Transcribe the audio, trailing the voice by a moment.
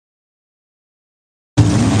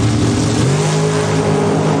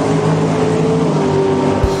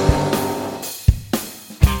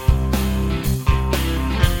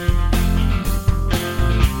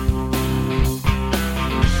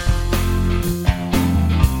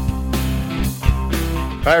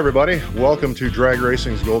Hi, everybody. Welcome to Drag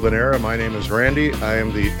Racing's Golden Era. My name is Randy. I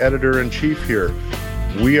am the editor-in-chief here.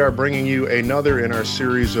 We are bringing you another in our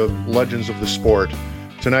series of Legends of the Sport.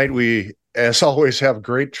 Tonight, we, as always, have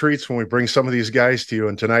great treats when we bring some of these guys to you,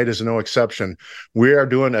 and tonight is no exception. We are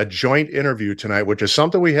doing a joint interview tonight, which is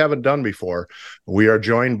something we haven't done before. We are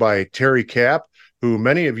joined by Terry Capp, who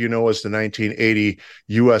many of you know as the 1980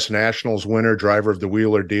 U.S. Nationals winner, driver of the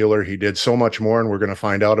Wheeler Dealer. He did so much more, and we're going to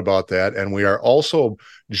find out about that. And we are also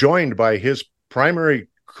joined by his primary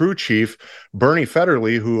crew chief, Bernie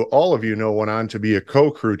Fedderly, who all of you know went on to be a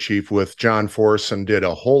co-crew chief with John Force and did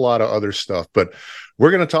a whole lot of other stuff. But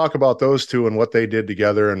we're going to talk about those two and what they did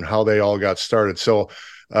together and how they all got started. So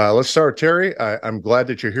let's start, Terry. I'm glad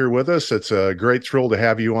that you're here with us. It's a great thrill to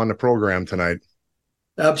have you on the program tonight.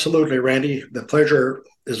 Absolutely, Randy. The pleasure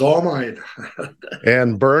is all mine.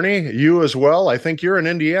 And Bernie, you as well. I think you're in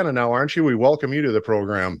Indiana now, aren't you? We welcome you to the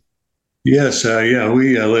program. Yes,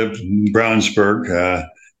 we lived in Brownsburg,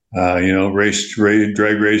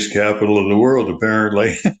 drag race capital of the world,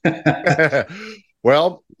 apparently.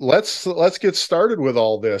 Well, let's get started with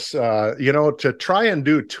all this. To try and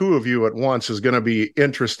do two of you at once is going to be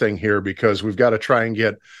interesting here because we've got to try and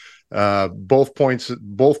get both points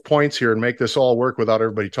here and make this all work without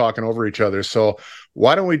everybody talking over each other. So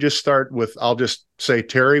why don't we just start with, I'll just say,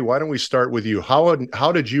 Terry, why don't we start with you? How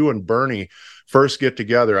did you and Bernie first get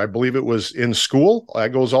together? I believe it was in school.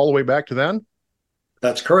 That goes all the way back to then.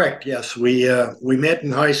 That's correct. Yes. We met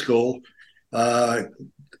in high school,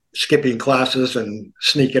 skipping classes and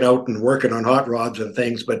sneaking out and working on hot rods and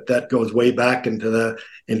things. But that goes way back into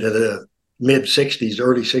the mid 60s,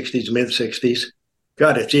 early 60s, mid 60s.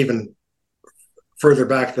 God, it's even further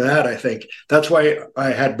back than that, I think. That's why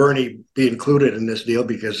I had Bernie be included in this deal,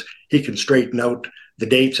 because he can straighten out the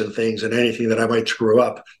dates and things and anything that I might screw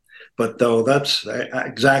up. But though that's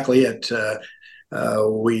exactly it.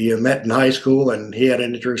 We met in high school, and he had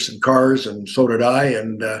an interest in cars, and so did I.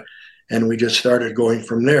 And we just started going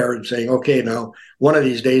from there and saying, okay, now one of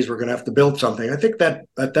these days we're going to have to build something. I think that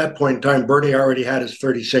at that point in time, Bernie already had his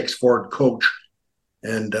 36 Ford Coach.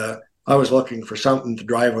 And I was looking for something to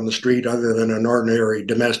drive on the street other than an ordinary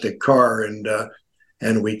domestic car, and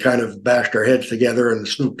we kind of bashed our heads together and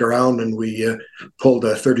snooped around, and we pulled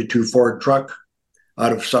a 32 Ford truck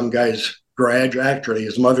out of some guy's garage, actually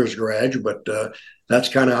his mother's garage, but that's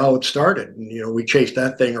kind of how it started. And, we chased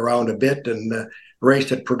that thing around a bit and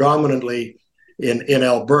raced it predominantly in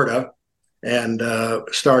Alberta, and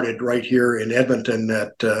started right here in Edmonton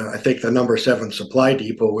at, I think, the number 7 Supply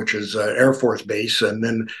Depot, which is Air Force Base. And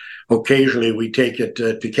then occasionally we take it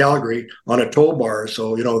to Calgary on a tow bar.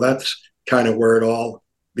 So, that's kind of where it all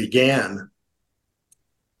began.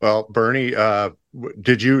 Well, Bernie,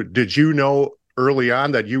 did you know early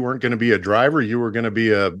on that you weren't going to be a driver? You were going to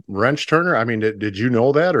be a wrench turner? I mean, did you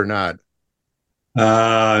know that or not?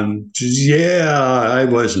 I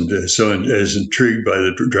wasn't as intrigued by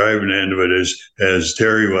the driving end of it as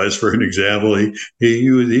Terry was. For an example, he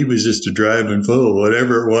was just a driving fool.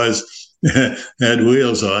 Whatever it was had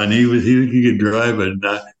wheels on. He could drive it.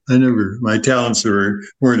 My talents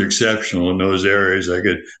weren't exceptional in those areas. I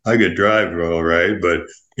could drive all right, but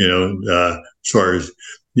as far as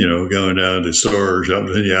going down to the store or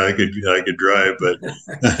something, yeah, I could drive, but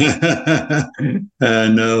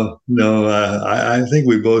I think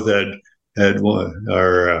we both had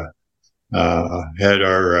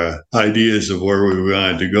our ideas of where we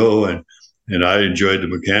wanted to go, and I enjoyed the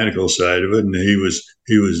mechanical side of it, and he was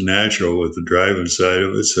natural with the driving side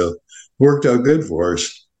of it, so it worked out good for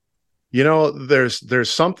us. There's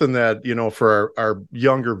something that, for our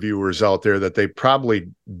younger viewers out there that they probably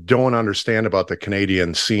don't understand about the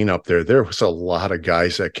Canadian scene up there. There was a lot of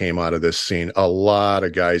guys that came out of this scene, a lot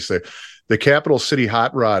of guys. The Capital City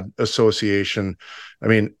Hot Rod Association, I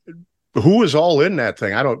mean, who was all in that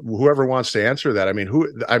thing? Whoever wants to answer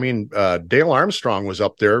that. Dale Armstrong was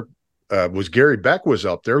up there. Was Gary Beck was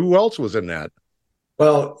up there. Who else was in that?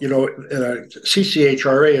 Well,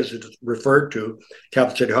 CCHRA, as it's referred to,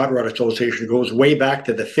 Capital City Hot Rod Association, goes way back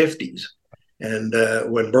to the 50s. And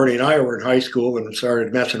when Bernie and I were in high school and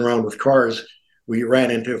started messing around with cars, we ran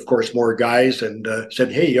into, of course, more guys and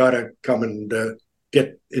said, hey, you ought to come and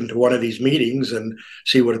get into one of these meetings and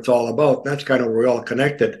see what it's all about. And that's kind of where we all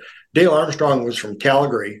connected. Dale Armstrong was from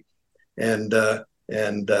Calgary, and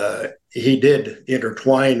he did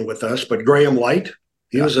intertwine with us. But Graham Light,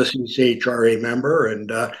 he was a CCHRA member,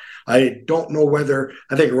 and I don't know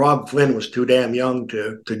I think Rob Flynn was too damn young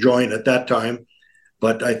to join at that time,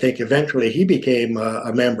 but I think eventually he became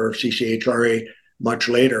a member of CCHRA much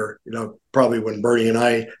later, probably when Bernie and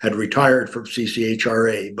I had retired from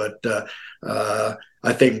CCHRA. But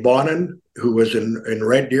I think Bonin, who was in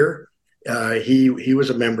Red Deer, he was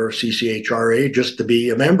a member of CCHRA just to be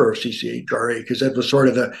a member of CCHRA, because that was sort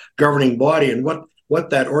of the governing body. And what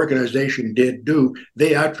that organization did do,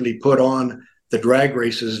 they actually put on the drag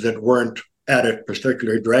races that weren't at a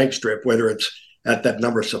particular drag strip, whether it's at that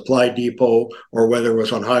number supply depot or whether it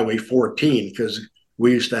was on Highway 14, because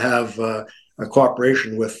we used to have a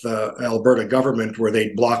cooperation with Alberta government where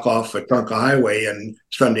they'd block off a chunk of highway on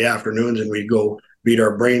Sunday afternoons, and we'd go beat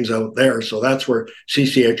our brains out there. So that's where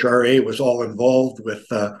CCHRA was all involved with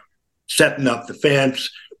setting up the fence,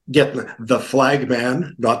 getting the flag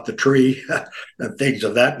man, not the tree, and things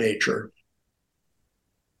of that nature.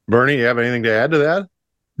 Bernie, you have anything to add to that?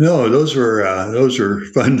 No, those were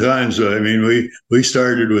fun times. I mean, we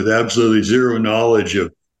started with absolutely zero knowledge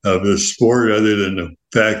of the sport, other than the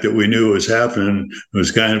fact that we knew it was happening. It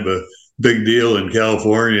was kind of a big deal in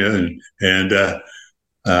California, and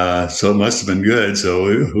so it must have been good. So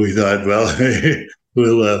we thought, well, hey,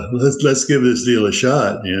 let's give this deal a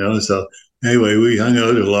shot, you know. So anyway, we hung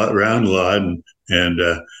out around a lot, and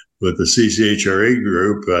with the CCHRA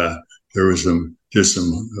group, there was some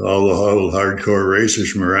all the hardcore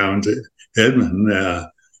racers from around Edmonton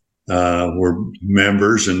were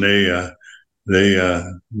members, and there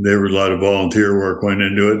were a lot of volunteer work went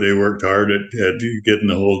into it. They worked hard at getting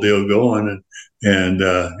the whole deal going, and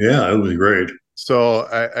yeah, it was great. So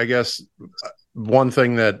I guess one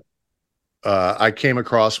thing that I came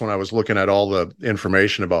across when I was looking at all the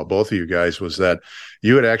information about both of you guys was that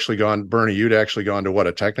you had actually gone, Bernie, you'd actually gone to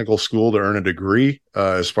a technical school to earn a degree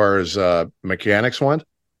as far as mechanics went?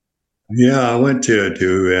 Yeah, I went to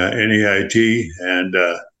NEIT and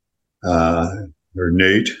or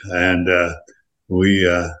NATE, and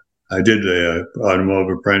I did the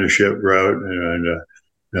automotive apprenticeship route, and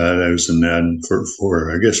I was in that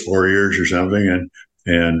for I guess 4 years or something,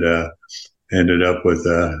 and ended up with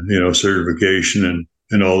certification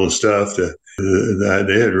and all the stuff.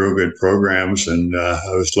 They had real good programs, and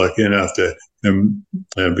I was lucky enough to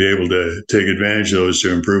be able to take advantage of those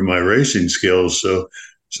to improve my racing skills. So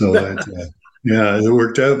yeah, it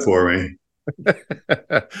worked out for me.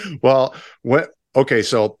 Well,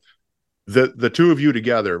 so the two of you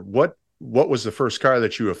together, what was the first car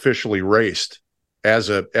that you officially raced as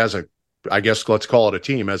a I guess let's call it a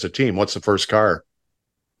team, as a team? What's the first car?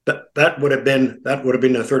 That would have been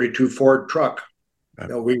a 32 Ford truck. You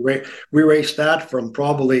know, we raced that from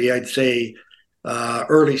probably, I'd say,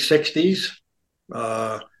 early 60s,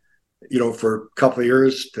 for a couple of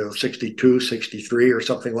years to 62, 63 or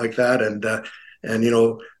something like that. And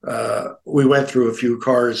we went through a few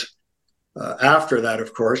cars after that,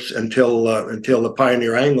 of course, until the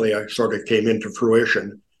Pioneer Anglia sort of came into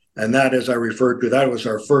fruition. And that, as I referred to, that was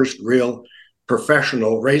our first real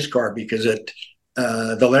professional race car, because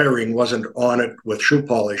the lettering wasn't on it with shoe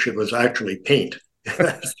polish. It was actually paint.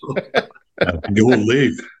 Gold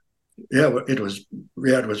leaf. Yeah, it was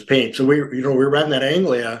paint. So we ran that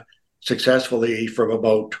Anglia successfully from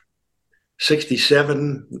about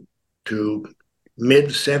 67 to mid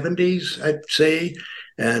 70s, I'd say.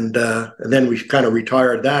 And then we kind of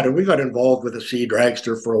retired that, and we got involved with a C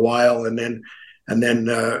dragster for a while, and then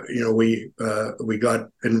we got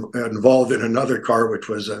involved in another car, which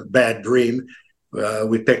was a Bad Dream.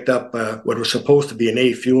 We picked up what was supposed to be an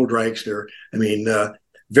A fuel dragster. I mean,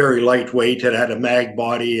 very lightweight. It had a mag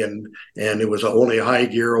body, and it was only a high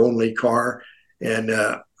gear only car. And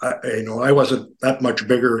I wasn't that much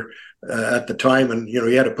bigger at the time, and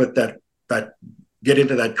you had to put that get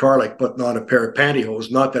into that car like putting on a pair of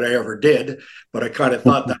pantyhose. Not that I ever did, but I kind of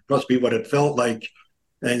thought that must be what it felt like.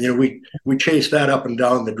 And we chased that up and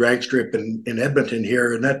down the drag strip in Edmonton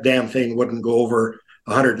here, and that damn thing wouldn't go over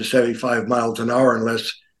 175 miles an hour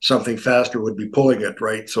unless something faster would be pulling it,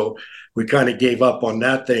 right? So we kind of gave up on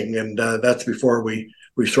that thing, and that's before we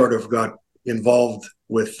sort of got involved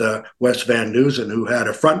with Wes Van Dusen, who had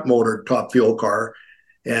a front motor top fuel car,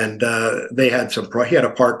 and they had he had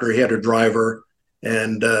a partner, he had a driver,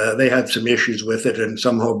 and they had some issues with it, and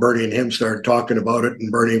somehow Bernie and him started talking about it,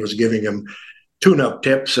 and Bernie was giving him tune-up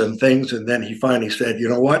tips and things, and then he finally said, you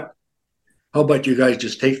know what? How about you guys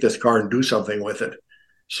just take this car and do something with it?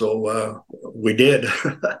 So we did.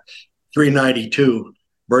 392.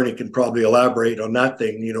 Bernie can probably elaborate on that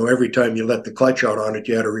thing. Every time you let the clutch out on it,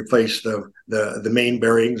 you had to replace the main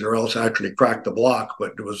bearings or else actually crack the block.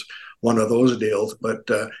 But it was one of those deals. But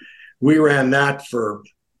we ran that for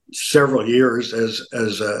several years as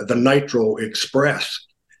the Nitro Express.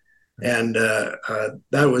 And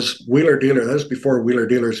that was Wheeler Dealer. That was before Wheeler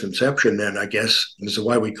Dealer's inception then, I guess. This is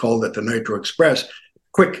why we called it the Nitro Express.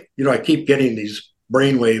 quick, I keep getting these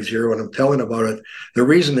brain waves here when I'm telling about it. The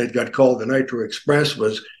reason it got called the Nitro Express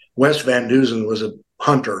was Wes Van Dusen was a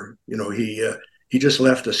hunter. He just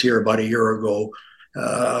left us here about a year ago.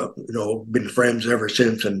 Been friends ever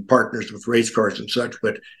since and partners with race cars and such.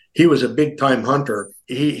 But he was a big time hunter.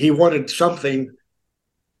 He wanted something,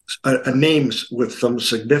 a names with some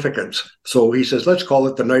significance. So he says, let's call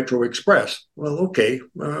it the Nitro Express. Well, okay.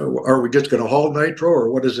 Are we just going to haul nitro, or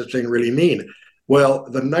what does this thing really mean? Well,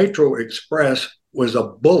 the Nitro Express was a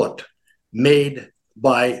bullet made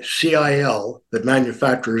by CIL that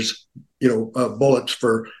manufactures, bullets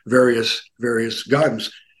for various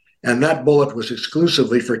guns. And that bullet was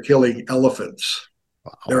exclusively for killing elephants.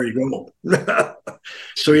 Wow. There you go.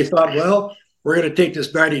 So he thought, well, we're going to take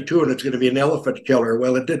this 92 and it's going to be an elephant killer.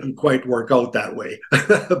 Well, it didn't quite work out that way.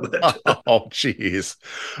 Oh, geez.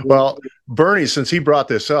 Well, Bernie, since he brought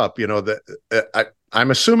this up,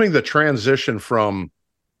 I'm assuming the transition from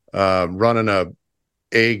running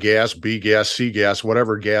A gas, B gas, C gas,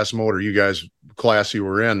 whatever gas motor you guys class you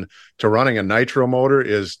were in, to running a nitro motor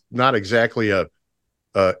is not exactly a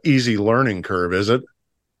easy learning curve, is it?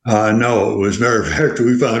 No, it was. Matter of fact,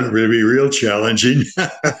 we found it to be real challenging.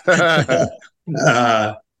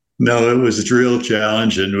 No, it was a real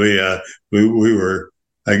challenge, and we were,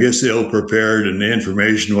 I guess, ill prepared, and the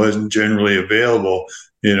information wasn't generally available.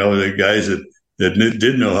 The guys that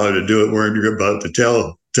did know how to do it weren't about to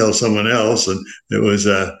tell someone else, and it was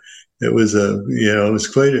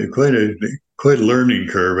quite a learning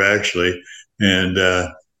curve actually, and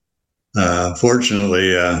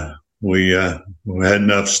fortunately we had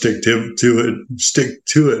enough stick to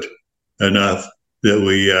it enough that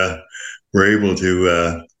we were able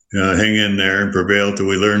to hang in there and prevail till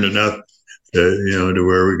we learned enough to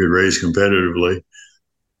where we could race competitively.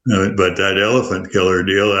 But that elephant killer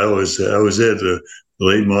deal, that was it. The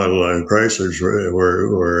late model Chryslers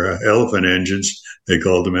were elephant engines. They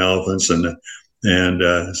called them elephants, and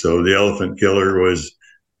so the elephant killer was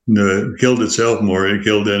killed itself more than it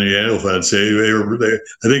killed any elephants. I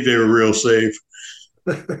think they were real safe.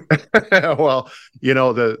 Well,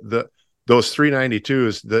 those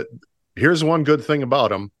 392s. Here's one good thing about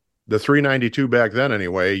them. The 392 back then,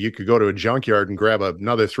 anyway, you could go to a junkyard and grab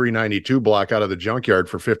another 392 block out of the junkyard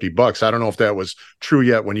for $50. I don't know if that was true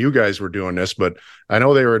yet when you guys were doing this, but I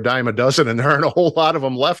know they were a dime a dozen, and there aren't a whole lot of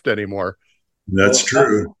them left anymore. That's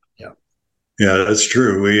true. Yeah, that's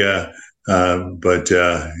true. We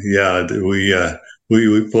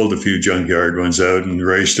pulled a few junkyard ones out and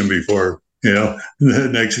raced them before, the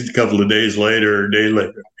next couple of days later, or day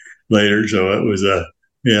later. So it was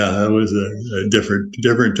it was a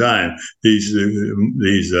different time. These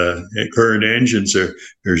current engines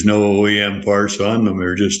there's no OEM parts on them.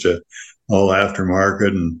 They're just all aftermarket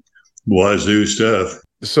and wazoo stuff.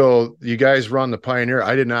 So you guys run the Pioneer.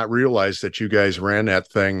 I did not realize that you guys ran that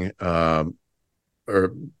thing.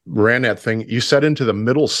 You said into the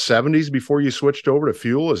middle 70s before you switched over to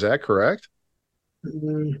fuel. Is that correct?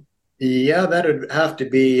 Yeah, that'd have to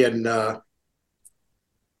be in.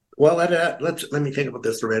 Let me think about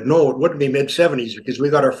this. No, it wouldn't be mid 70s because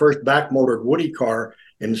we got our first back motored Woody car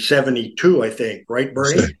in 72, I think. Right,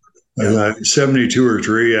 Bernie? 72 or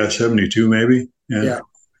 3, 72 maybe. Yeah.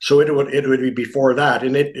 So it would be before that,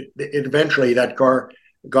 and it eventually that car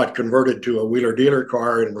got converted to a wheeler dealer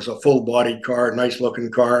car and was a full bodied car, nice looking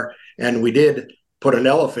car, and we did put an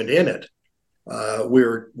elephant in it. We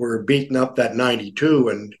were beating up that 92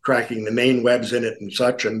 and cracking the main webs in it and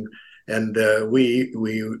such, and we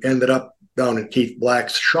ended up down in Keith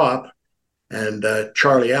Black's shop, and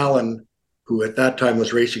Charlie Allen, who at that time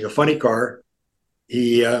was racing a funny car,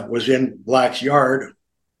 he was in Black's yard.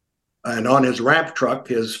 And on his ramp truck,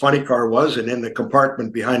 his funny car was, and in the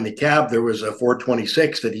compartment behind the cab, there was a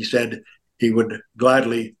 426 that he said he would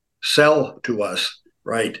gladly sell to us,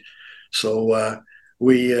 right? So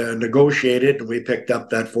we negotiated, and we picked up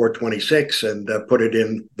that 426 and put it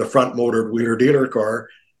in the front-motored wheeler dealer car.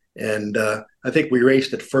 And I think we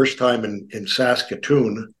raced it first time in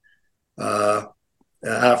Saskatoon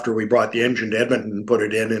after we brought the engine to Edmonton and put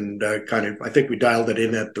it in, and I think we dialed it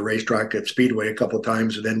in at the racetrack at Speedway a couple of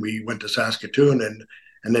times, and then we went to Saskatoon,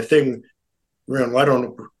 and the thing, I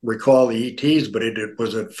don't recall the ETs, but it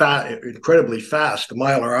was incredibly fast. A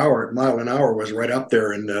mile an hour was right up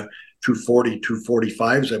there in the 240,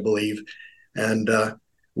 245s, I believe, and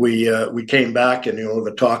we came back, and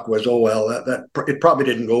the talk was, oh well, that it probably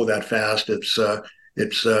didn't go that fast. It's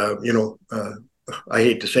I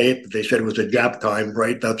hate to say it, but they said it was a Jap time,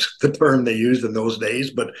 right? That's the term they used in those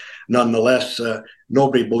days. But nonetheless,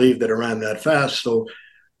 nobody believed that it ran that fast. So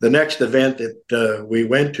the next event that we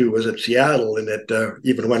went to was at Seattle, and it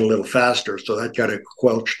even went a little faster. So that kind of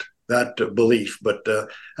quelched that belief. But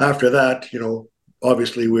after that,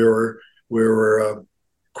 obviously we were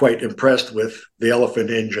quite impressed with the Elephant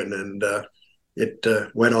engine, and it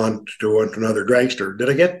went on to another dragster. Did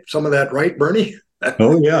I get some of that right, Bernie?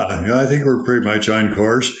 Oh yeah, I think we're pretty much on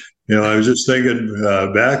course. I was just thinking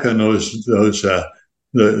back on those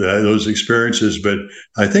experiences, but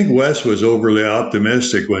I think Wes was overly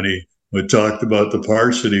optimistic when he talked about the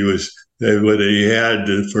parts that what he had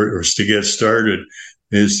to get started.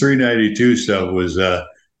 His 392 stuff was a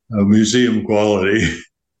museum quality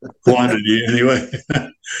quantity anyway.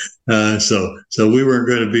 So we weren't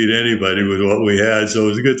going to beat anybody with what we had. So it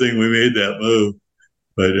was a good thing we made that move.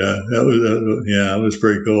 But that was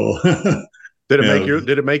pretty cool.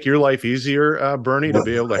 Did it make your life easier, Bernie, to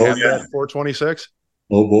be able to have that 426?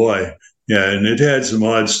 Oh boy, yeah, and it had some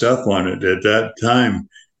odd stuff on it at that time.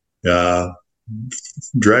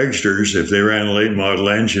 Dragsters, if they ran a late model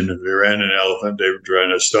engine, if they ran an Elephant, they would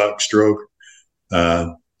run a stock stroke,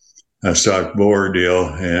 a stock bore deal,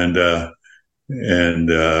 and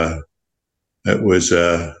it was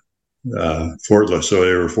Fortless, so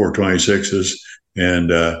they were 426s, and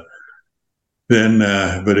then,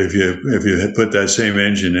 but if you put that same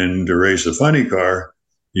engine in to race a funny car,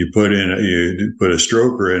 you put a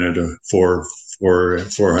stroker in it for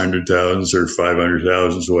 400,000s or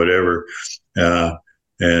 500,000s, whatever,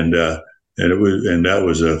 and that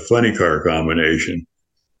was a funny car combination,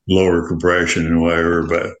 lower compression and whatever.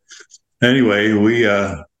 But anyway, we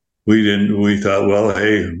thought, well,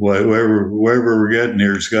 hey, whatever we're getting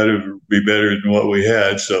here, it's got to be better than what we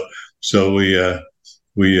had. So we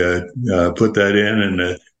put that in, and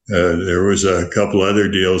there was a couple other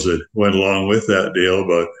deals that went along with that deal,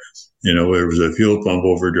 but there was a fuel pump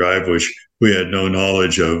overdrive, which we had no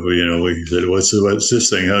knowledge of. We said, what's this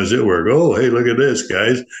thing? How does it work? Oh, hey, look at this,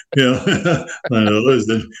 guys. One of those,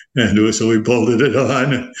 and so we pulled it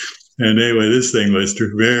on, and anyway, this thing was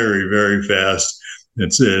very, very fast.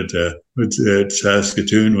 It's at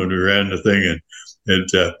Saskatoon when we ran the thing, and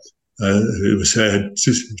it had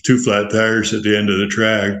two flat tires at the end of the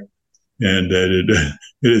track, and it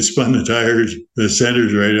had spun the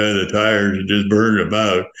centers right out of the tires and just burned them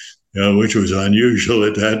out, which was unusual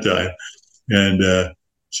at that time. And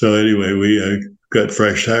so anyway, we got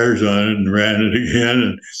fresh tires on it and ran it again,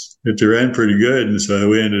 and it ran pretty good. And so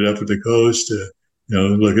we ended up at the coast,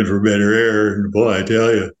 looking for better air. And boy, I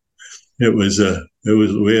tell you, we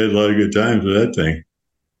had a lot of good times with that thing.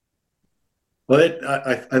 Well,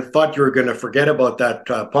 I thought you were going to forget about that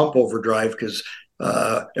pump overdrive, because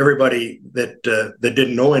everybody that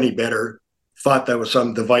didn't know any better thought that was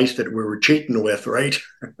some device that we were cheating with, right?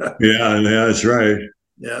 Yeah, that's right.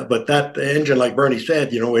 Yeah, but that engine, like Bernie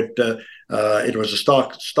said, it was a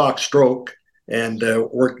stock stroke and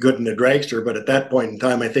worked good in the dragster. But at that point in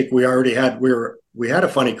time, I think we had a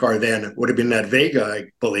funny car then. It would have been that Vega, I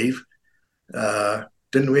believe.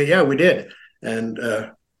 Didn't we? Yeah, we did. And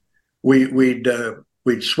we'd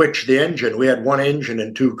switch the engine. We had one engine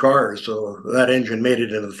in two cars, so that engine made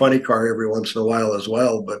it into the funny car every once in a while as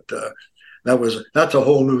well. But that's a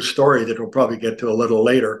whole new story that we'll probably get to a little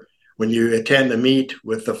later. When you attend a meet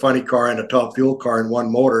with the funny car and a top fuel car and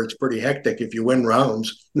one motor, it's pretty hectic if you win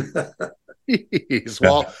rounds.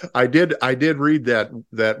 Well, I did read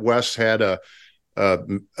that Wes had a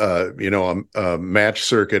match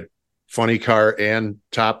circuit funny car and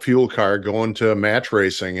top fuel car going to match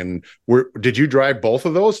racing. And did you drive both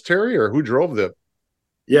of those, Terry, or who drove them?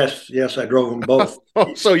 Yes, I drove them both.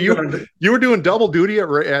 So you were doing double duty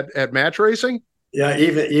at match racing? Yeah,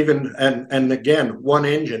 even and again, one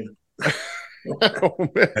engine.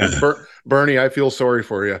 Bernie, I feel sorry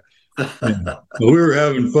for you. Yeah. We were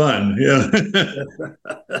having fun. Yeah.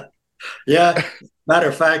 Yeah. Matter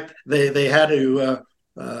of fact, they had to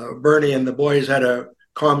Bernie and the boys had to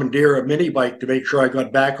commandeer a mini bike to make sure I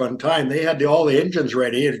got back on time. They had all the engines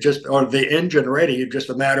ready. The engine ready. It's just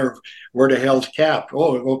a matter of where the hell's Cap.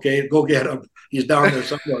 Oh, okay, go get him. He's down there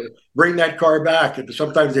somewhere. Bring that car back. And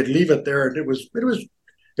sometimes they'd leave it there, and it was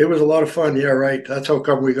a lot of fun. Yeah, right. That's how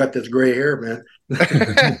come we got this gray hair, man.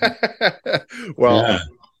 Well, yeah.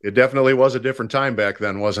 It definitely was a different time back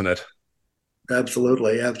then, wasn't it?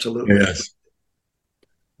 Absolutely. Yes.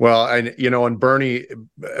 Well, and Bernie,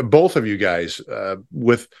 both of you guys,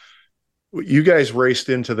 you guys raced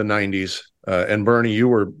into the 90s, and Bernie, you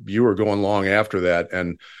were going long after that,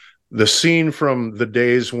 and the scene from the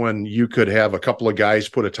days when you could have a couple of guys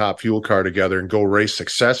put a top fuel car together and go race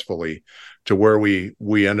successfully to where we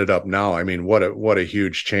ended up now. I mean, what a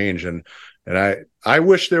huge change, and I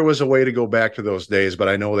wish there was a way to go back to those days, but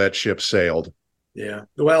I know that ship sailed. Yeah.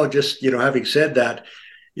 Well, just, having said that,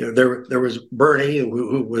 there was Bernie,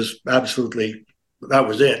 who was absolutely, that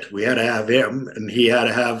was it. We had to have him, and he had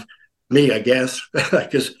to have me, I guess,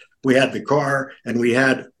 because we had the car and we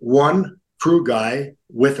had one crew guy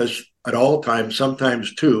with us at all times,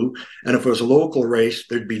 sometimes two. And if it was a local race,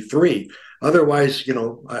 there'd be three. Otherwise,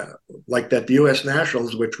 like that the U.S.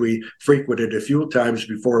 Nationals, which we frequented a few times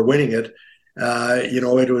before winning it,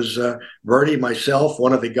 it was Bernie, myself,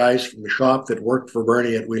 one of the guys from the shop that worked for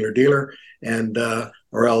Bernie at Wheeler Dealer, and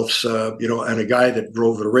or else, and a guy that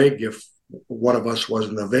drove the rig if one of us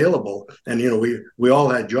wasn't available. And we all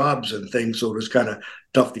had jobs and things, so it was kind of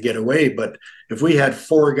tough to get away. But if we had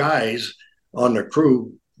four guys on the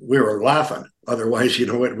crew, we were laughing. Otherwise, it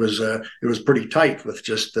was pretty tight with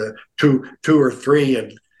just two or three,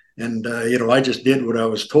 and I just did what I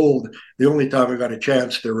was told. The only time I got a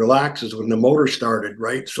chance to relax is when the motor started,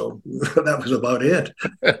 right? So that was about it.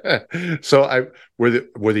 So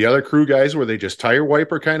were the other crew guys, were they just tire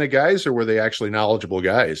wiper kind of guys, or were they actually knowledgeable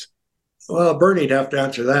guys? Well, Bernie'd have to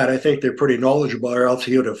answer that. I think they're pretty knowledgeable, or else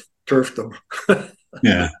he would have turfed them.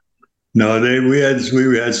 Yeah. No, we had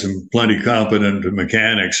some plenty competent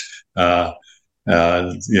mechanics, real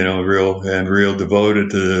devoted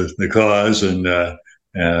to the cause, and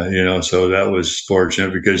so that was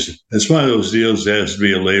fortunate because it's one of those deals that has to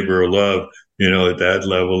be a labor of love. At that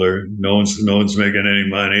level, or no one's making any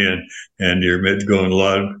money, and you're putting a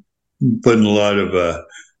lot of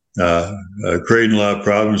creating a lot of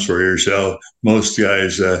problems for yourself. Most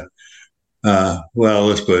guys. Well,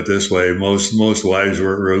 let's put it this way: most wives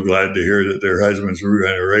were real glad to hear that their husbands were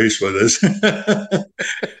going to race with us.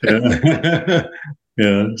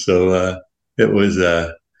 Yeah, so it was,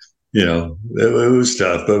 it was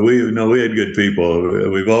tough, but we had good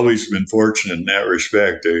people. We've always been fortunate in that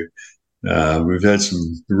respect. We've had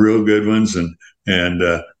some real good ones, and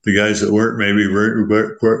the guys that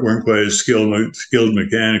weren't quite as skilled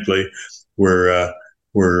mechanically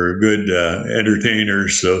were good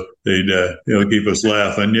entertainers, so they'd keep us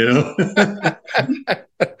laughing.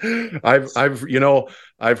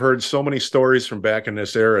 I've heard so many stories from back in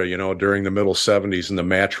this era, during the middle 70s in the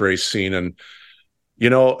match race scene, and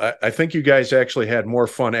I think you guys actually had more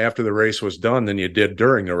fun after the race was done than you did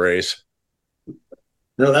during the race.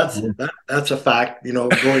 No, that's a fact.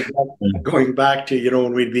 Going back to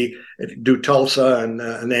when we'd do Tulsa and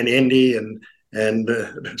then Indy and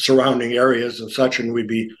surrounding areas and such, and we'd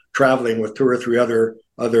be traveling with two or three other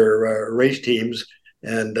race teams,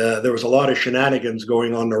 and there was a lot of shenanigans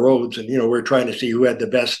going on the roads, and we're trying to see who had the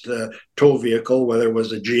best tow vehicle, whether it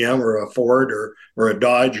was a GM or a Ford or a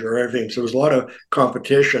Dodge or everything. So there was a lot of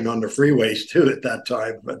competition on the freeways too at that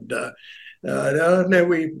time, but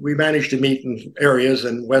we managed to meet in areas,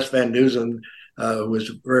 and West Van Dusen was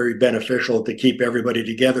very beneficial to keep everybody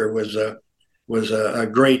together. Was a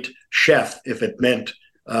great chef if it meant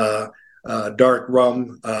dark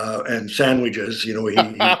rum and sandwiches. He really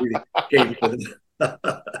came to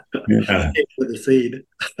the seed.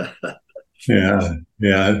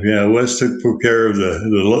 Yeah. Wes took care of the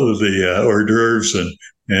hors d'oeuvres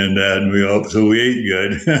and we ate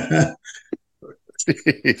good.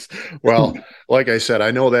 Well, like I said,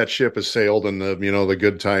 I know that ship has sailed, and the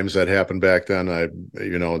good times that happened back then.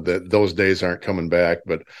 Those days aren't coming back.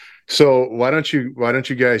 But so why don't you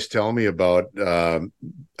guys tell me about the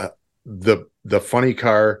funny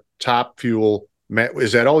car Top Fuel?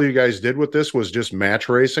 Is that all you guys did with this? Was just match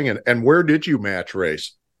racing, and where did you match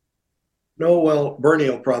race? No, well, Bernie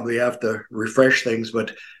will probably have to refresh things,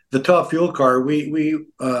 but the Top Fuel car, we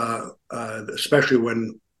especially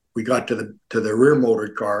when we got to the rear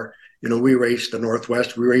motored car, we raced the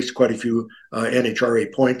Northwest. We raced quite a few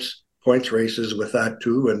NHRA points races with that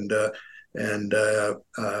too, and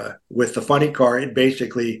with the funny car, it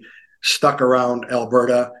basically stuck around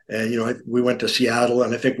Alberta, and we went to Seattle,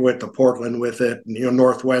 and I think we went to Portland with it, and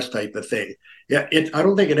Northwest type of thing. Yeah, I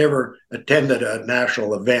don't think it ever attended a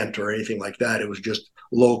national event or anything like that. It was just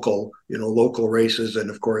local races, and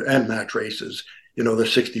of course, and match races. The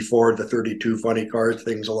 64, the 32 funny cars,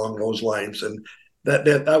 things along those lines, and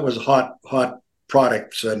that was hot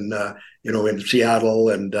products, and in Seattle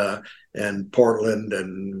and Portland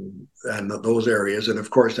and those areas, and of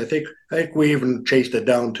course, I think we even chased it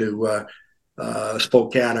down to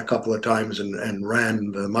Spokane a couple of times and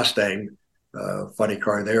ran the Mustang funny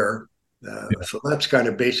car there. So that's kind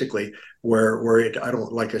of basically where it. I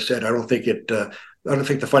don't think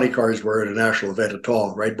the funny cars were at a national event at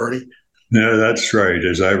all, right, Bernie? No, that's right.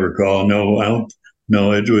 As I recall, no,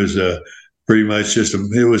 it was pretty much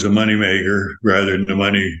it was a moneymaker rather than a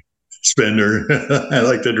money spender. I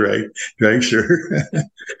like the dragster.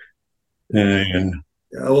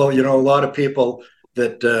 Well, a lot of people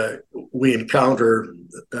that we encounter,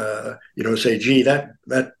 say, "Gee,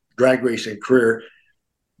 that drag racing career,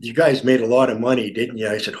 you guys made a lot of money, didn't you?"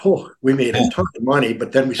 I said, "Oh, we made a ton of money,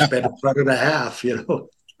 but then we spent a ton and a half."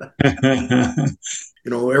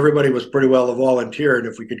 Everybody was pretty well a volunteer, and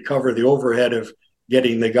if we could cover the overhead of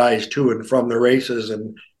getting the guys to and from the races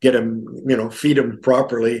and get them, feed them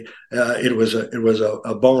properly, it was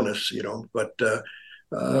a bonus, But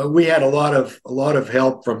we had a lot of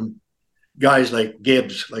help from guys like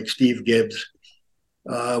Gibbs, like Steve Gibbs.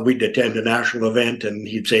 We'd attend a national event and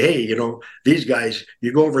he'd say, "Hey, these guys,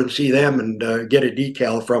 you go over and see them and get a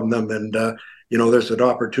decal from them. And, there's an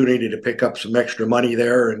opportunity to pick up some extra money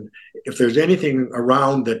there. And if there's anything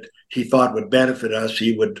around that he thought would benefit us,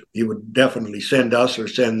 he would definitely send us or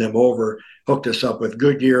send them over, hooked us up with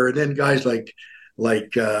Goodyear." And then guys like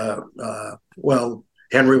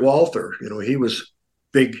Henry Walther, he was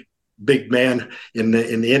big man in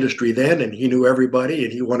the industry then, and he knew everybody,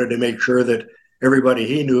 and he wanted to make sure that everybody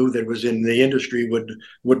he knew that was in the industry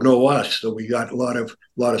would know us. So we got a lot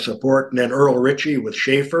of support. And then Earl Ritchie with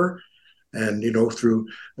Schaefer, and through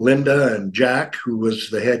Linda and Jack, who was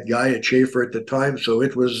the head guy at Schaefer at the time. So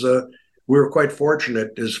it was we were quite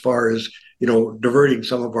fortunate as far as diverting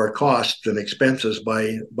some of our costs and expenses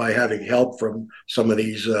by having help from some of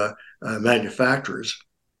these manufacturers.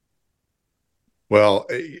 Well,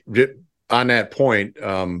 on that point,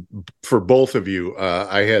 for both of you,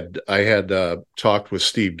 I had talked with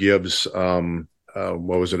Steve Gibbs. What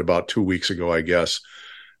was it, about 2 weeks ago, I guess.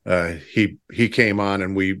 He came on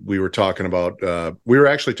and we were talking about we were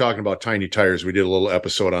actually talking about tiny tires. We did a little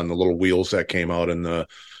episode on the little wheels that came out in the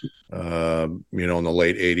in the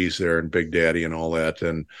late 80s there, and Big Daddy and all that.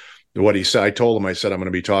 And what he said, I told him, I said, I'm going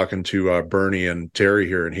to be talking to Bernie and Terry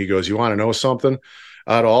here, and he goes, "You want to know something?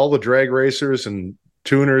 Out of all the drag racers and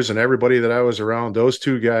tuners and everybody that I was around, those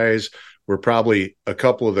two guys were probably a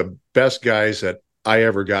couple of the best guys that I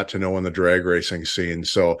ever got to know in the drag racing scene."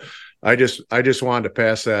 So I just wanted to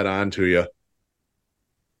pass that on to you.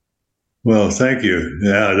 Well, thank you.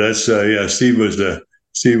 Yeah, that's Steve was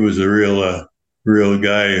a real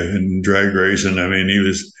guy in drag racing. I mean, he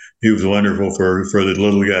was wonderful for the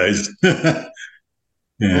little guys. Oh,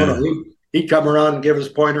 Yeah. no, he'd come around and give us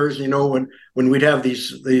pointers, when we'd have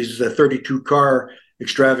these 32 car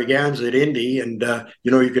extravaganza at Indy, and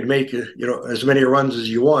you could make as many runs as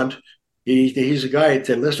you want. He's a guy that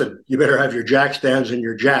said, "Listen, you better have your jack stands and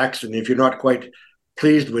your jacks, and if you're not quite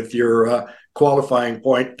pleased with your qualifying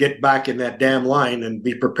point, get back in that damn line and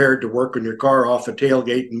be prepared to work on your car off the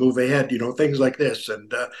tailgate and move ahead." Things like this.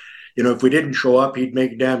 And if we didn't show up, he'd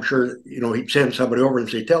make damn sure he'd send somebody over and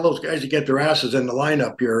say, "Tell those guys to get their asses in the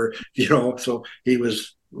lineup here." So he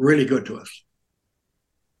was really good to us.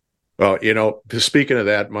 Well, speaking of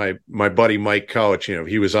that, my buddy Mike Couch,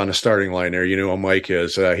 he was on the starting line there. You know who Mike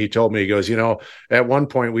is. He told me, he goes, at one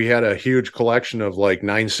point we had a huge collection of like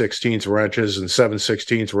 9/16 wrenches and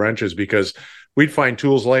 7/16 wrenches, because we'd find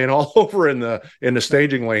tools laying all over in the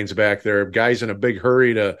staging lanes back there. Guys in a big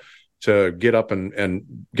hurry to get up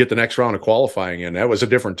and get the next round of qualifying in. That was a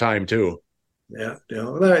different time too. Yeah,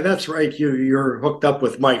 that's right. You're hooked up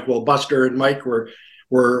with Mike. Well, Buster and Mike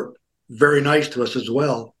were very nice to us as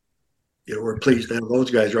well. We're pleased to have those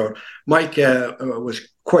guys around. Mike was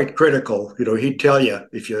quite critical. He'd tell you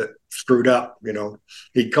if you screwed up.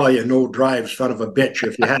 He'd call you no drive son of a bitch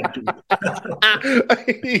if you had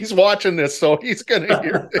to. He's watching this, so he's going to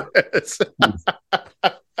hear this.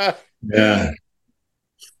 Yeah.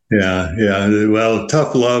 Well,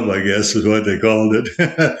 tough love, I guess, is what they called it.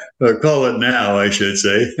 Or call it now, I should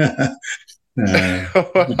say.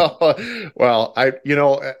 Well,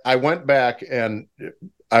 I went back and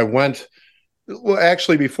well,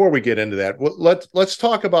 actually, before we get into that, let's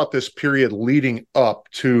talk about this period leading up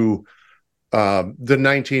to the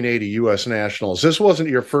 1980 U.S. Nationals. This wasn't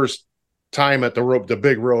your first time at the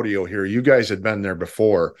big rodeo here. You guys had been there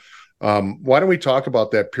before. Why don't we talk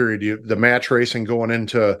about that period, the match racing going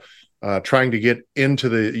into trying to get into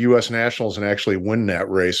the U.S. Nationals and actually win that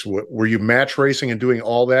race? Were you match racing and doing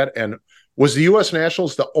all that? And was the U.S.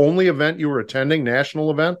 Nationals the only event you were attending,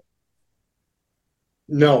 national event?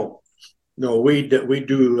 No, we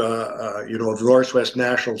do the Northwest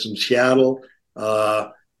Nationals in Seattle. I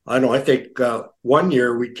know. I think 1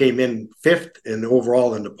 year we came in 5th in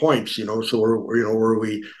overall in the points. So we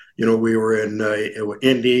were in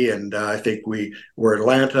Indy, and I think we were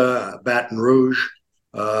Atlanta, Baton Rouge.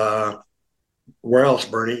 Where else,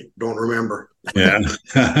 Bernie? Don't remember. Yeah,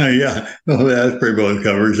 yeah. Well, that pretty well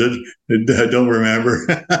covers it. I don't remember.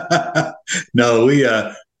 No,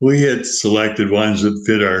 we had selected ones that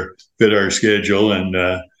fit our schedule, and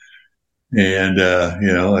and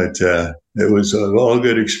it was all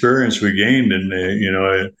good experience we gained, and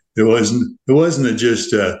it wasn't just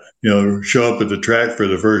show up at the track for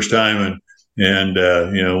the first time and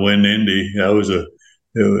win Indy. It was a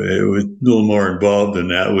little more involved than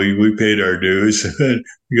that. We paid our dues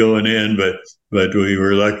going in, but we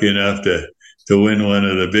were lucky enough to win one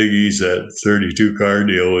of the biggies. That 32 car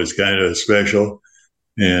deal was kind of special,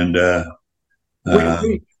 and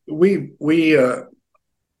we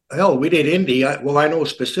hell, we did Indy. I know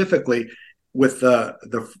specifically with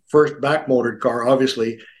the first back-motored car,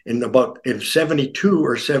 obviously in 72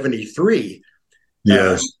 or 73.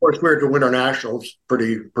 yes, of course, we were to Winter Nationals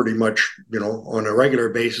pretty much, on a regular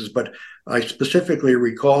basis. But I specifically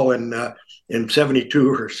recall in 72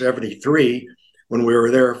 or 73 when we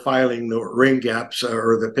were there filing the ring gaps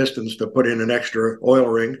or the pistons to put in an extra oil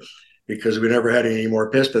ring because we never had any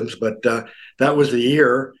more pistons. But that was the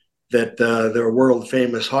year that the world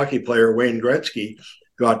famous hockey player Wayne Gretzky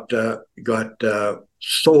got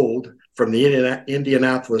sold from the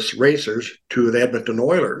Indianapolis Racers to the Edmonton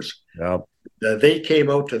Oilers. Yep. They came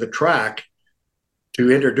out to the track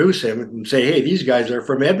to introduce him and say, "Hey, these guys are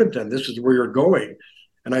from Edmonton. This is where you're going."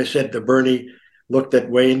 And I said to Bernie, looked at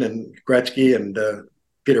Wayne and Gretzky and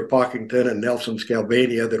Peter Pocklington and Nelson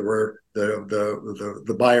Scalvania that were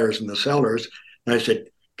the buyers and the sellers. And I said,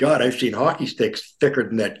 "God, I've seen hockey sticks thicker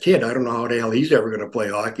than that kid. I don't know how the hell he's ever going to play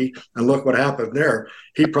hockey." And look what happened there.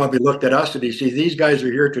 He probably looked at us and he said, "These guys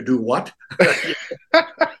are here to do what?"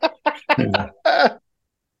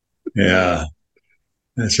 Yeah,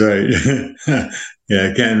 that's right.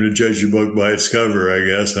 Yeah, can't judge a book by its cover, I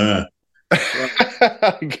guess, huh?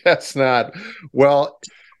 I guess not. Well,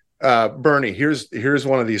 Bernie, here's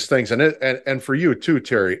one of these things, and for you too,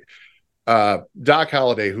 Terry. Doc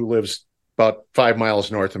Holliday, who lives about 5 miles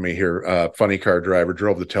north of me here, funny car driver,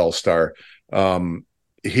 drove the Telstar.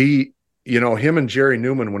 Him and Jerry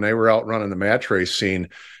Newman, when they were out running the match race scene,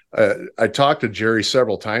 I talked to Jerry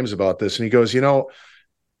several times about this, and he goes,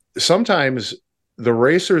 sometimes the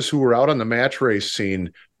racers who were out on the match race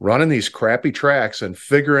scene running these crappy tracks and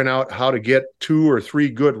figuring out how to get 2 or 3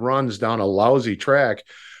 good runs down a lousy track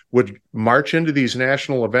would march into these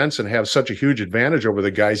national events and have such a huge advantage over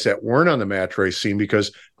the guys that weren't on the match race scene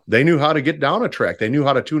because they knew how to get down a track. They knew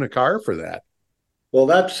how to tune a car for that. Well,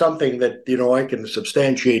 that's something that, I can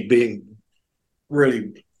substantiate being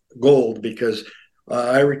really gold because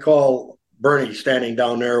I recall Bernie standing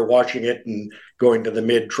down there watching it and going to the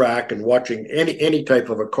mid track and watching any type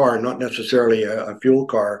of a car, not necessarily a fuel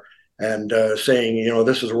car, and saying,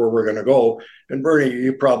 this is where we're going to go. And Bernie,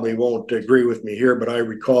 you probably won't agree with me here, but I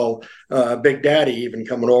recall Big Daddy even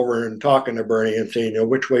coming over and talking to Bernie and saying,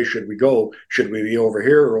 which way should we go? Should we be over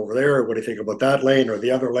here or over there? What do you think about that lane or the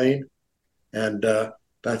other lane? And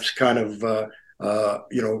that's kind of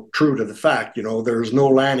true to the fact. There's no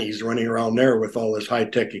Lannies running around there with all this high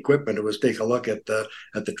tech equipment. It was take a look at the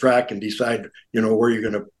track and decide, where you're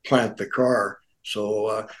going to plant the car.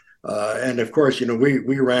 So, and of course,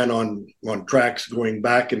 we ran on tracks going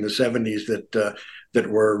back in the 70s that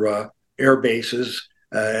were air bases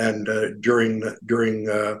and during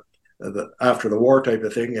the after the war type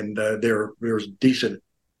of thing, and there was decent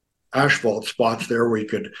asphalt spots there where you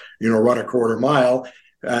could run a quarter mile.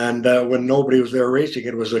 And when nobody was there racing,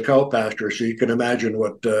 it was a cow pasture. So you can imagine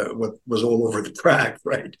what was all over the track,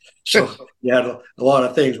 right? So you had a lot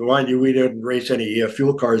of things. But mind you, we didn't race any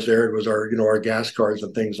fuel cars there. It was our gas cars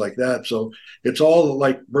and things like that. So it's all,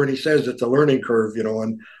 like Bernie says, it's a learning curve,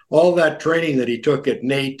 and all that training that he took at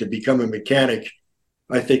NATE to become a mechanic.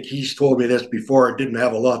 I think he's told me this before. It didn't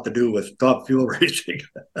have a lot to do with top fuel racing.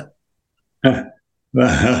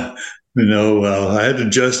 Well, I had to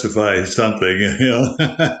justify something,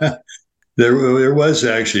 There was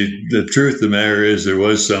actually, the truth of the matter is there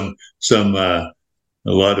was a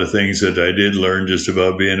lot of things that I did learn just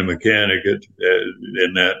about being a mechanic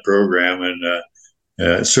in that program, and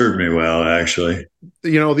it served me well, actually.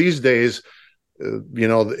 These days,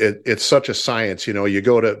 it's such a science.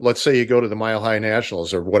 Let's say you go to the Mile High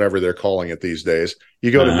Nationals or whatever they're calling it these days.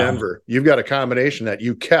 You go to Denver, you've got a combination that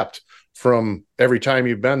you kept from every time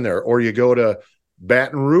you've been there, or you go to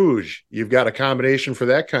Baton Rouge, you've got a combination for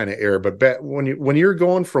that kind of air. But when you're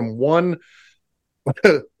going from one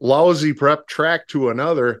lousy prep track to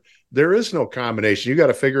another, there is no combination. You got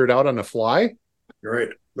to figure it out on the fly. Right.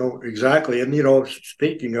 No, exactly. And,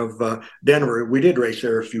 speaking of Denver, we did race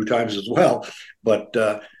there a few times as well. But,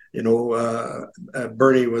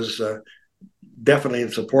 Bernie was definitely in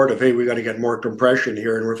support of, hey, we got to get more compression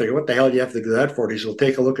here. And we're thinking, what the hell do you have to do that for? He said, well,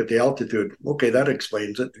 take a look at the altitude. Okay, that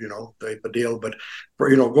explains it, type of deal. But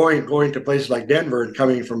for, going to places like Denver and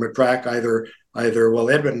coming from a track either well,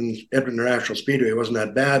 Edmonton International Speedway wasn't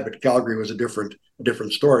that bad, but Calgary was a different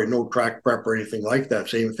story. No track prep or anything like that.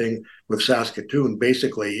 Same thing with Saskatoon.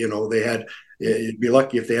 Basically, they had, you'd be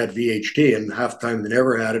lucky if they had VHT, and half the time they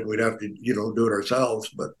never had it. We'd have to, do it ourselves.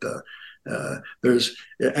 But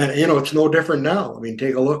it's no different now. I mean,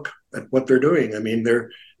 take a look at what they're doing. I mean,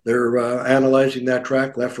 they're analyzing that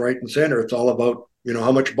track left, right, and center. It's all about,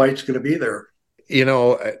 how much bite's going to be there.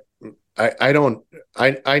 I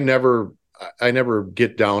never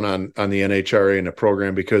get down on the NHRA and the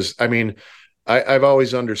program, because I mean, I've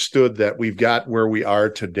always understood that we've got where we are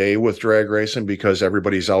today with drag racing because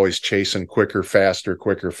everybody's always chasing quicker, faster,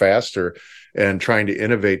 and trying to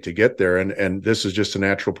innovate to get there. And this is just a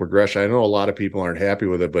natural progression. I know a lot of people aren't happy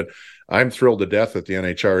with it, but I'm thrilled to death that the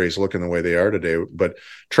NHRA is looking the way they are today. But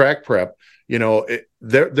track prep,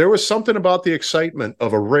 there was something about the excitement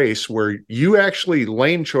of a race where you actually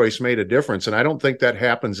lane choice made a difference. And I don't think that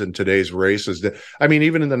happens in today's races. I mean,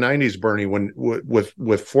 even in the 90s, Bernie, when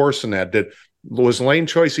with Force and that, was lane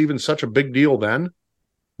choice even such a big deal then?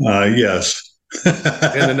 Yes. In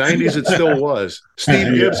the 90s, it still was.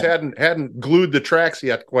 Steve Gibbs hadn't glued the tracks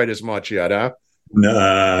yet quite as much yet, huh?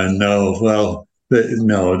 No. Well,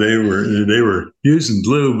 no, they were using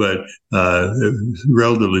glue, but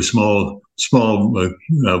relatively small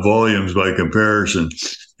volumes by comparison.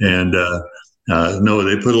 And no,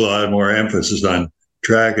 they put a lot more emphasis on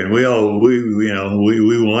track, and we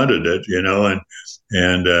wanted it,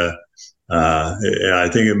 and I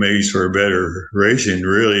think it makes for better racing.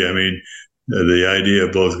 Really, I mean, the idea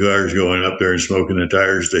of both cars going up there and smoking the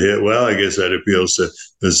tires to hit, well, I guess that appeals to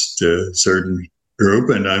a certain group,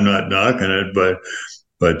 and I'm not knocking it, but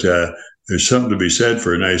there's something to be said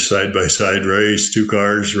for a nice side-by-side race, two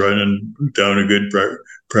cars running down a good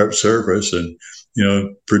prep surface and,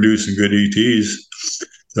 producing good ETs.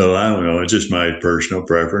 So I don't know. It's just my personal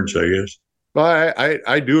preference, I guess. Well,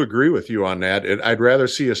 I do agree with you on that. I'd rather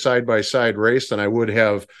see a side-by-side race than I would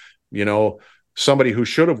have, somebody who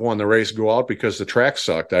should have won the race go out because the track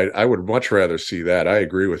sucked. I would much rather see that. I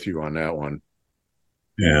agree with you on that one.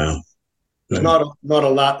 Yeah. There's not a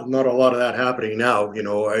lot of that happening now.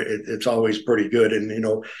 It's always pretty good. And,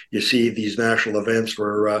 you see these national events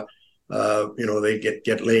where, they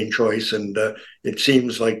get lane choice. And it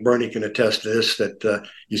seems like Bernie can attest to this, that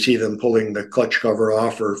you see them pulling the clutch cover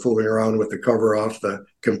off or fooling around with the cover off the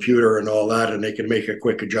computer and all that. And they can make a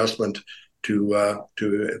quick adjustment to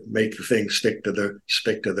make the thing stick to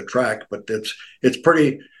the track. But it's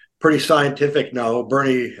pretty scientific now.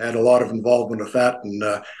 Bernie had a lot of involvement with that, and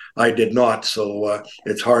I did not. So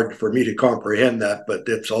it's hard for me to comprehend that, but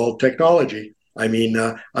it's all technology. I mean,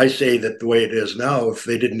 I say that the way it is now, if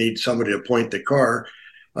they didn't need somebody to point the car,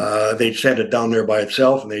 they'd send it down there by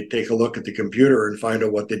itself and they'd take a look at the computer and find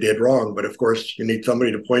out what they did wrong. But of course, you need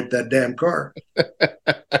somebody to point that damn car.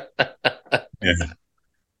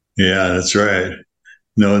 Yeah, that's right.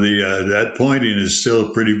 No, that pointing is still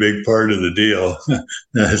a pretty big part of the deal.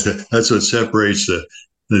 That's what separates the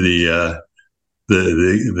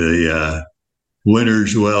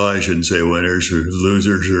winners. Well, I shouldn't say winners or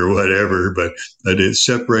losers or whatever, but it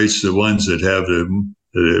separates the ones that have the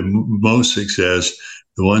most success,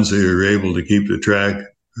 the ones that are able to keep the track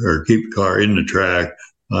or keep the car in the track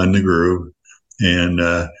on the groove, and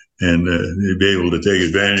be able to take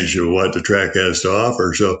advantage of what the track has to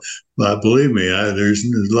offer. So, believe me, there's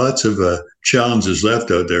lots of challenges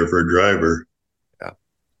left out there for a driver.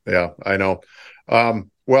 Yeah, I know.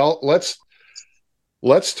 Well, let's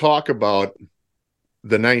talk about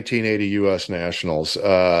the 1980 U.S. Nationals.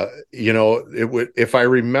 If I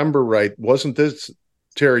remember right, wasn't this,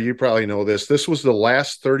 Terry, you probably know this, this was the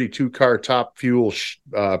last 32-car top fuel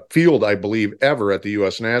field, I believe, ever at the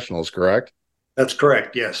U.S. Nationals, correct? That's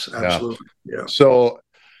correct. Yes, absolutely. Yeah. So,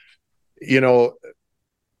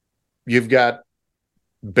 you've got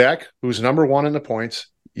Beck, who's number one in the points.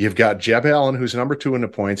 You've got Jeb Allen, who's number two in the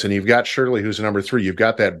points, and you've got Shirley, who's number three. You've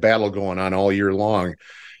got that battle going on all year long.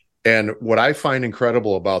 And what I find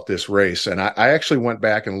incredible about this race, and I actually went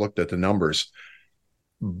back and looked at the numbers,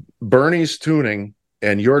 Bernie's tuning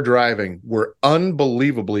and your driving were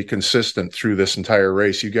unbelievably consistent through this entire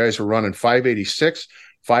race. You guys were running 586,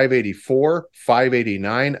 584,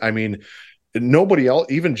 589. I mean, nobody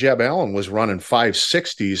else, even Jeb Allen was running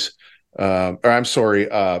 560s. or I'm sorry,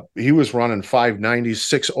 he was running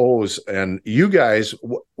 590s, 6.0s, and you guys,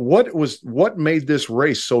 what made this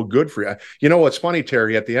race so good for you? You know what's funny,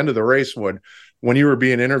 Terry? At the end of the race, when you were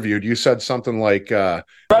being interviewed, you said something like,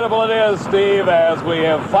 incredible it is, Steve, as we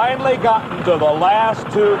have finally gotten to the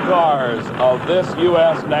last two cars of this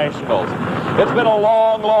U.S. Nationals. It's been a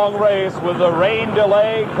long, long race with the rain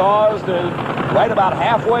delay caused right about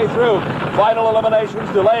halfway through. Final eliminations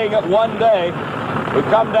delaying it one day. We've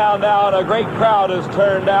come down now, and a great crowd has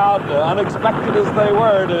turned out, unexpected as they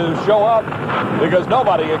were, to show up, because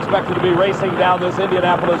nobody expected to be racing down this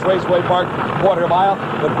Indianapolis Raceway Park quarter mile.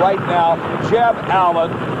 But right now, Jeb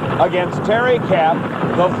Allen against Terry Capp,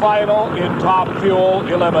 the final in Top Fuel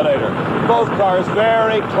Eliminator. Both cars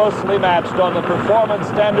very closely matched on the performance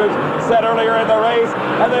standards set earlier in the race,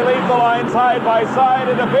 and they leave the line side by side.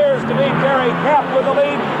 It appears to be Terry Capp with the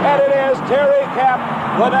lead, and it is Terry Capp,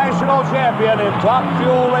 the national champion in Top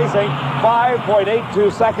Fuel Racing.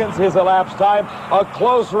 5.82 seconds his elapsed time. A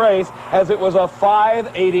close race, as it was a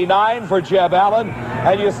 5:89 for Jeb Allen,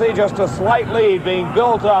 and you see just a slight lead being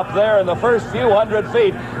built up there in the first few hundred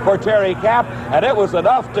feet for Terry Capp, and it was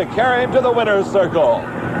enough to carry him to the winner's circle.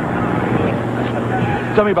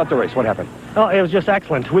 Tell me about the race. What happened? Oh, it was just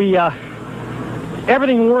excellent.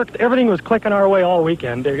 Everything worked. Everything was clicking our way all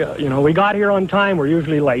weekend. We got here on time. We're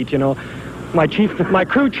usually late. My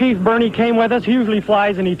crew chief, Bernie, came with us. He usually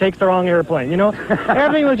flies and he takes the wrong airplane.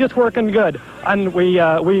 Everything was just working good. And we you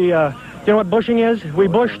know what bushing is? We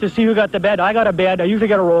bush to see who got the bed. I got a bed. I usually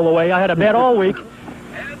get a rollaway. I had a bed all week.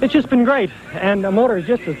 It's just been great. And the motor is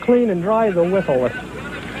just as clean and dry as a whistle.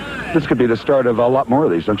 This could be the start of a lot more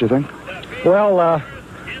of these, don't you think? Well,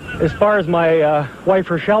 as far as my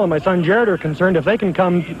wife Rochelle and my son Jared are concerned, if they can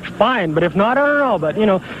come, fine. But if not, I don't know. But,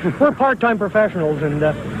 we're part-time professionals, and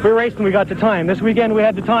we raced and we got the time. This weekend we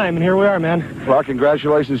had the time, and here we are, man. Well,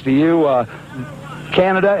 congratulations to you,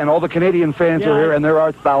 Canada, and all the Canadian fans are here, and there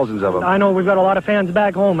are thousands of them. I know we've got a lot of fans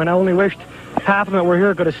back home, and I only wished half of them that were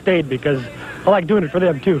here could have stayed, because I like doing it for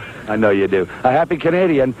them, too. I know you do. A happy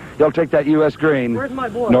Canadian. He'll take that U.S. green. Where's my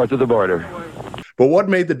boy? North of the border. but what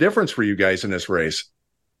made the difference for you guys in this race?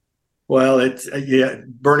 Well,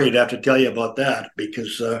 Bernie'd have to tell you about that,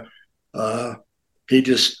 because he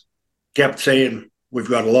just kept saying we've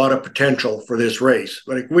got a lot of potential for this race.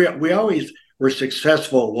 But we always were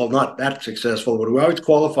successful. Well, not that successful, but we always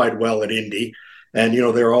qualified well at Indy. And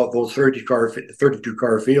they're all those 32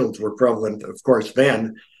 car fields were prevalent, of course,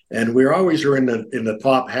 then. And we always were in the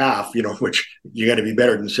top half, which you got to be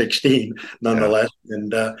better than 16, nonetheless.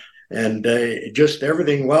 Yeah. And just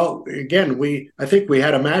everything. Well, again, I think we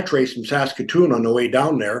had a match race in Saskatoon on the way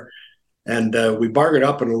down there, and we bargained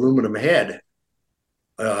up an aluminum head.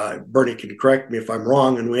 Bernie can correct me if I'm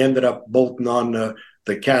wrong, and we ended up bolting on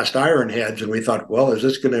the cast iron heads, and we thought, well, is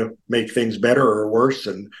this going to make things better or worse?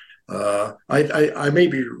 And I may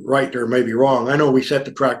be right or may be wrong. I know we set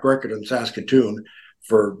the track record in Saskatoon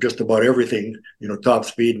for just about everything, top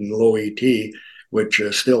speed and low ET, which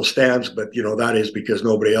still stands, but that is because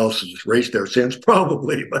nobody else has raced there since,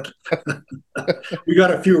 probably. But we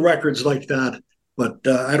got a few records like that. But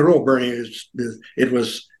I don't know, Bernie. It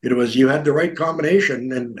was you had the right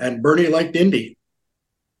combination, and Bernie liked Indy.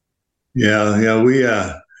 Yeah, it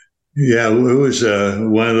was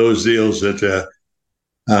one of those deals that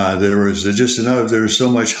there was just enough. There was so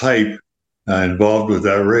much hype involved with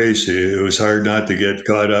that race. It was hard not to get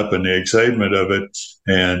caught up in the excitement of it,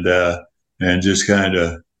 and just kind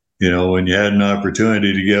of, when you had an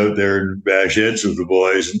opportunity to get out there and bash heads with the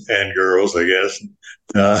boys and girls, I guess,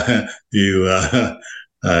 you had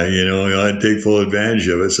to take full advantage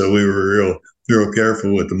of it. So we were real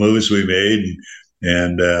careful with the moves we made,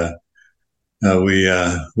 and we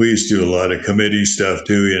used to do a lot of committee stuff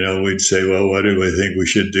too. We'd say, well, what do we think we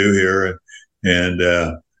should do here? And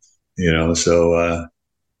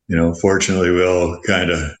fortunately we all kind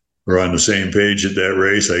of were on the same page at that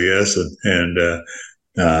race, I guess. And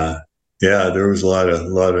there was a lot of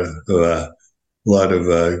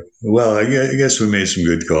well, I guess we made some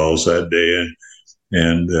good calls that day,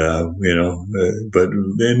 but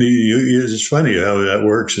then it's funny how that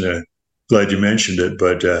works. And I'm glad you mentioned it,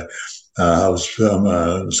 but how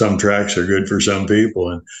some tracks are good for some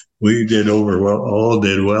people, and we all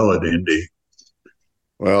did well at Indy.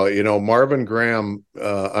 Well, Marvin Graham,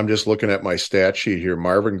 I'm just looking at my stat sheet here.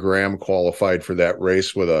 Marvin Graham qualified for that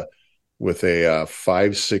race with a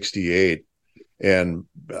 568, and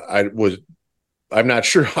I'm not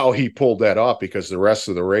sure how he pulled that off, because the rest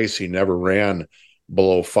of the race he never ran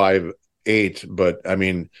below 5.8. But I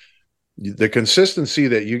mean, the consistency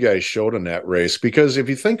that you guys showed in that race, because if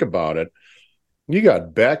you think about it, You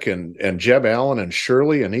got Beck and Jeb Allen and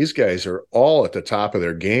Shirley, and these guys are all at the top of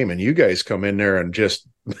their game, and you guys come in there and just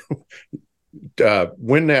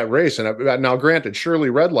win that race. And now, granted, Shirley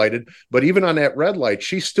red lighted, but even on that red light,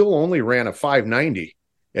 she still only ran a 590,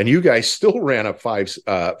 and you guys still ran a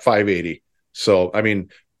 580. So, I mean,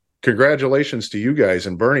 congratulations to you guys.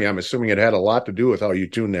 And Bernie, I'm assuming it had a lot to do with how you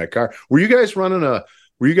tuned that car. Were you guys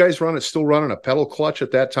still running a pedal clutch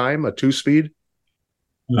at that time, a 2-speed?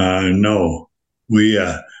 No, we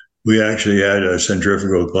actually had a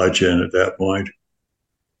centrifugal clutch in at that point,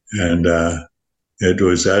 and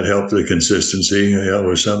that helped the consistency. It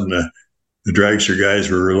was something that the dragster guys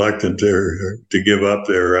were reluctant to give up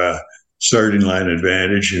their starting line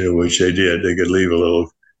advantage, which they did. They could leave a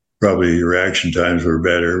little. Probably reaction times were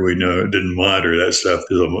better. We know it didn't monitor that stuff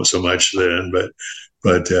so much then,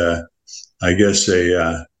 but I guess they,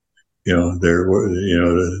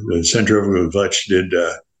 the centrifugal clutch did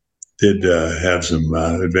have some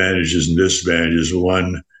advantages and disadvantages.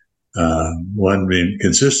 One being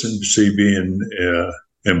consistency being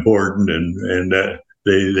important, and that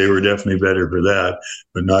they were definitely better for that,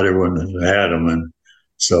 but not everyone had them, and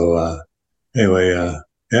so anyway, I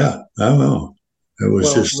don't know. It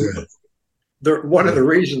was one of the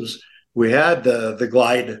reasons we had the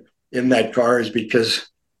glide in that car is because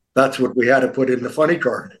that's what we had to put in the funny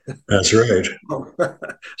car. That's right.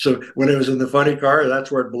 So when it was in the funny car,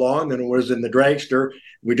 that's where it belonged, and it was in the dragster.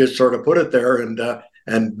 We just sort of put it there,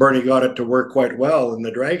 and Bernie got it to work quite well in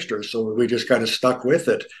the dragster, so we just kind of stuck with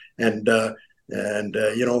it. And that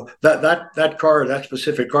car, that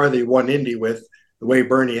specific car that he won Indy with, the way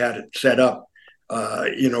Bernie had it set up,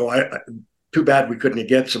 too bad we couldn't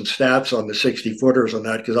get some stats on the 60-footers on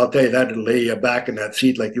that, because I'll tell you, that'd lay you back in that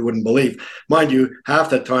seat like you wouldn't believe. Mind you, half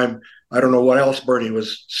the time, I don't know what else Bernie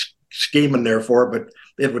was scheming there for, but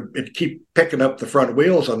it'd keep picking up the front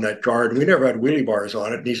wheels on that car, and we never had wheelie bars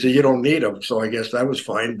on it. And he said, you don't need them. So I guess that was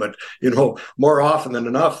fine. But, more often than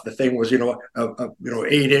enough, the thing was, 8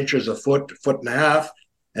 inches, a foot and a half.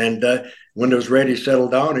 And when it was ready to settle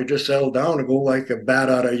down, it just settled down and go like a bat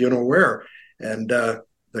out of where. And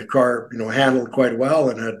the car, handled quite well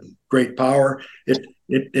and had great power.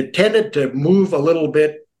 It tended to move a little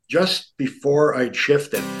bit just before I'd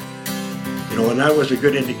shifted, and that was a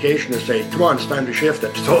good indication to say, come on, it's time to shift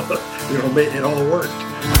it. So, it all worked.